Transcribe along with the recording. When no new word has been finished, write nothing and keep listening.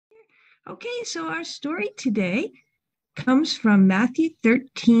Okay, so our story today comes from Matthew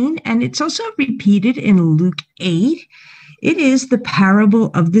 13, and it's also repeated in Luke 8. It is the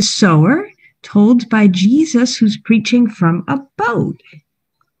parable of the sower told by Jesus, who's preaching from a boat.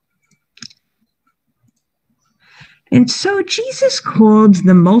 And so Jesus called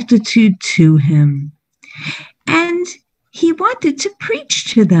the multitude to him, and he wanted to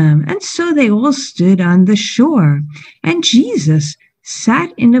preach to them. And so they all stood on the shore, and Jesus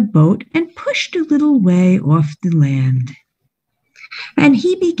sat in a boat and pushed a little way off the land. And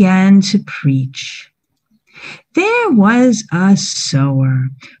he began to preach. There was a sower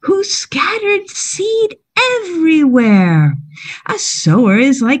who scattered seed everywhere. A sower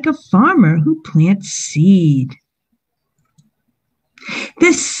is like a farmer who plants seed.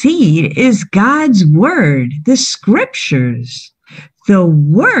 The seed is God's word, the scriptures. The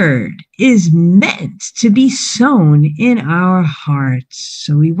word is meant to be sown in our hearts.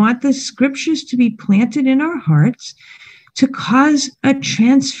 So we want the scriptures to be planted in our hearts to cause a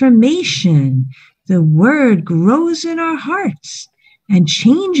transformation. The word grows in our hearts and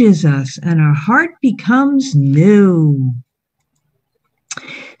changes us, and our heart becomes new.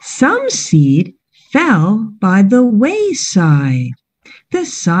 Some seed fell by the wayside, the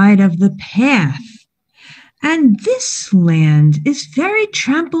side of the path. And this land is very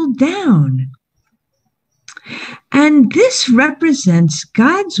trampled down. And this represents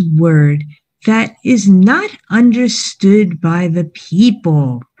God's word that is not understood by the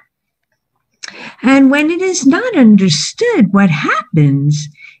people. And when it is not understood, what happens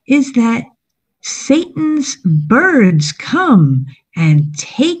is that Satan's birds come and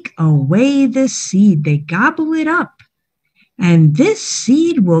take away the seed. They gobble it up. And this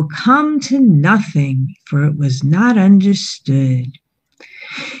seed will come to nothing, for it was not understood.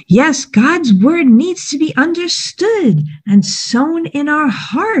 Yes, God's word needs to be understood and sown in our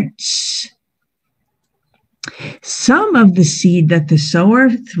hearts. Some of the seed that the sower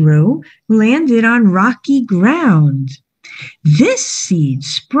threw landed on rocky ground. This seed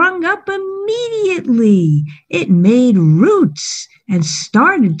sprung up immediately. It made roots and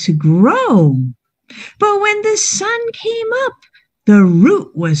started to grow. But when the sun came up, the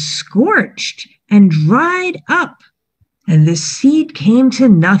root was scorched and dried up, and the seed came to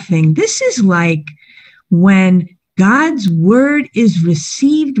nothing. This is like when God's word is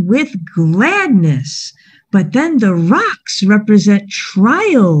received with gladness, but then the rocks represent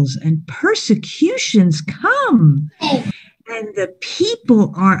trials and persecutions come. And the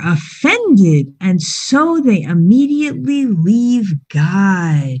people are offended, and so they immediately leave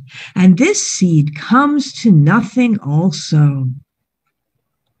God. And this seed comes to nothing also.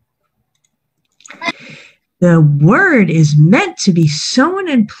 The word is meant to be sown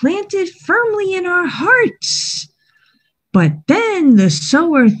and planted firmly in our hearts. But then the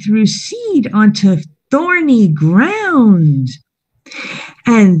sower threw seed onto thorny ground.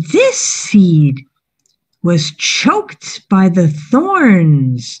 And this seed was choked by the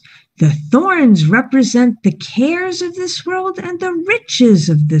thorns. The thorns represent the cares of this world and the riches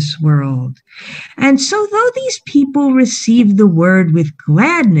of this world. And so though these people received the word with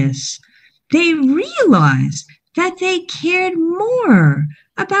gladness, they realized that they cared more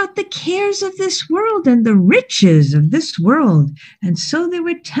about the cares of this world and the riches of this world. And so they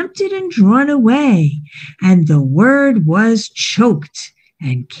were tempted and drawn away, and the word was choked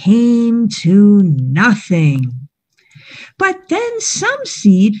and came to nothing. But then some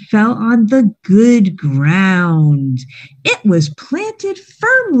seed fell on the good ground. It was planted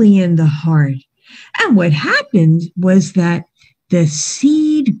firmly in the heart. And what happened was that the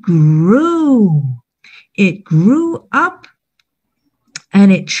seed grew. It grew up,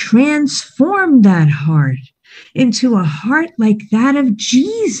 and it transformed that heart into a heart like that of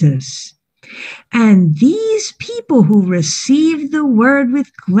Jesus. And these people who received the word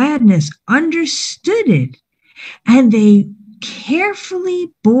with gladness understood it, and they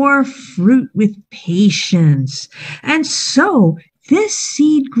carefully bore fruit with patience. And so this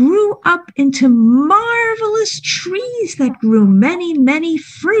seed grew up into marvelous trees that grew many, many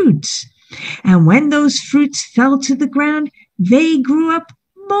fruits. And when those fruits fell to the ground, they grew up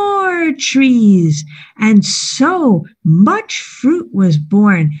more trees. And so much fruit was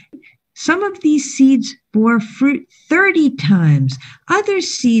born. Some of these seeds bore fruit 30 times. Other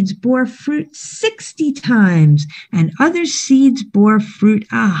seeds bore fruit 60 times. And other seeds bore fruit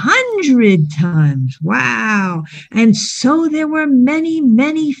 100 times. Wow. And so there were many,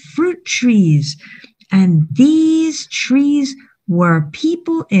 many fruit trees. And these trees were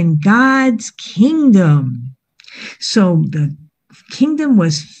people in God's kingdom. So the kingdom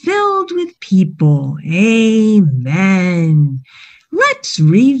was filled with people. Amen. Let's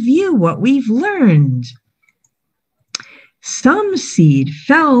review what we've learned. Some seed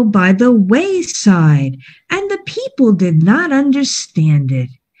fell by the wayside, and the people did not understand it.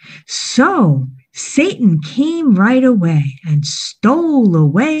 So Satan came right away and stole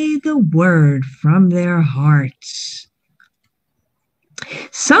away the word from their hearts.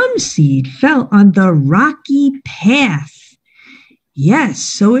 Some seed fell on the rocky path. Yes,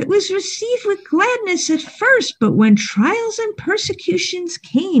 so it was received with gladness at first, but when trials and persecutions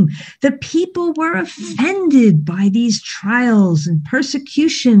came, the people were offended by these trials and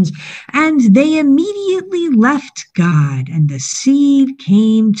persecutions, and they immediately left God, and the seed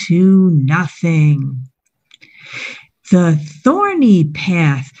came to nothing. The thorny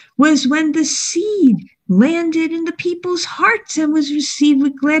path was when the seed landed in the people's hearts and was received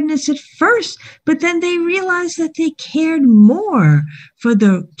with gladness at first, but then they realized that they cared more for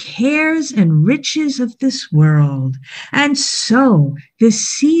the cares and riches of this world. And so the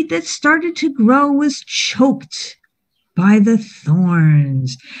seed that started to grow was choked by the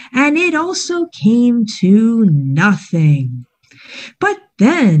thorns, and it also came to nothing. But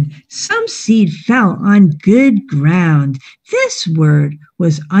then some seed fell on good ground. This word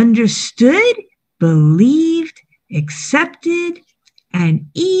was understood, believed, accepted, and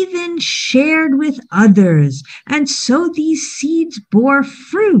even shared with others. And so these seeds bore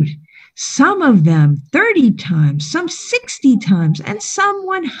fruit, some of them 30 times, some 60 times, and some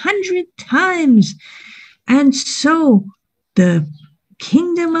 100 times. And so the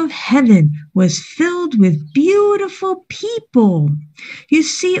kingdom of heaven was filled with beautiful people. You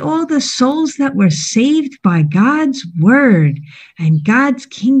see, all the souls that were saved by God's word, and God's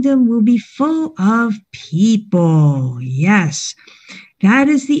kingdom will be full of people. Yes, that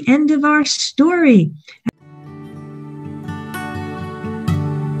is the end of our story.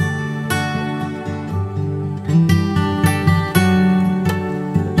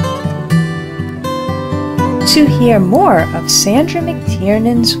 To hear more of Sandra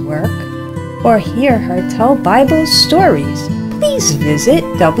McTiernan's work or hear her tell Bible stories, please visit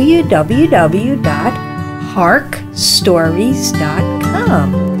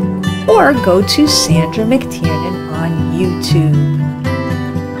www.harkstories.com or go to Sandra McTiernan on YouTube.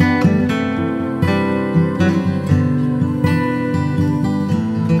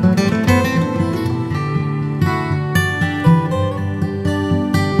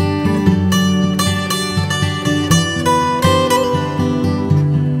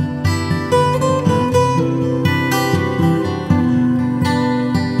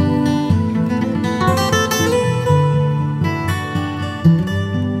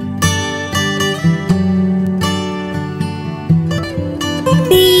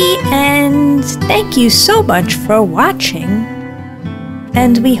 Thank you so much for watching,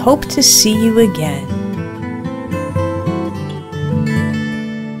 and we hope to see you again.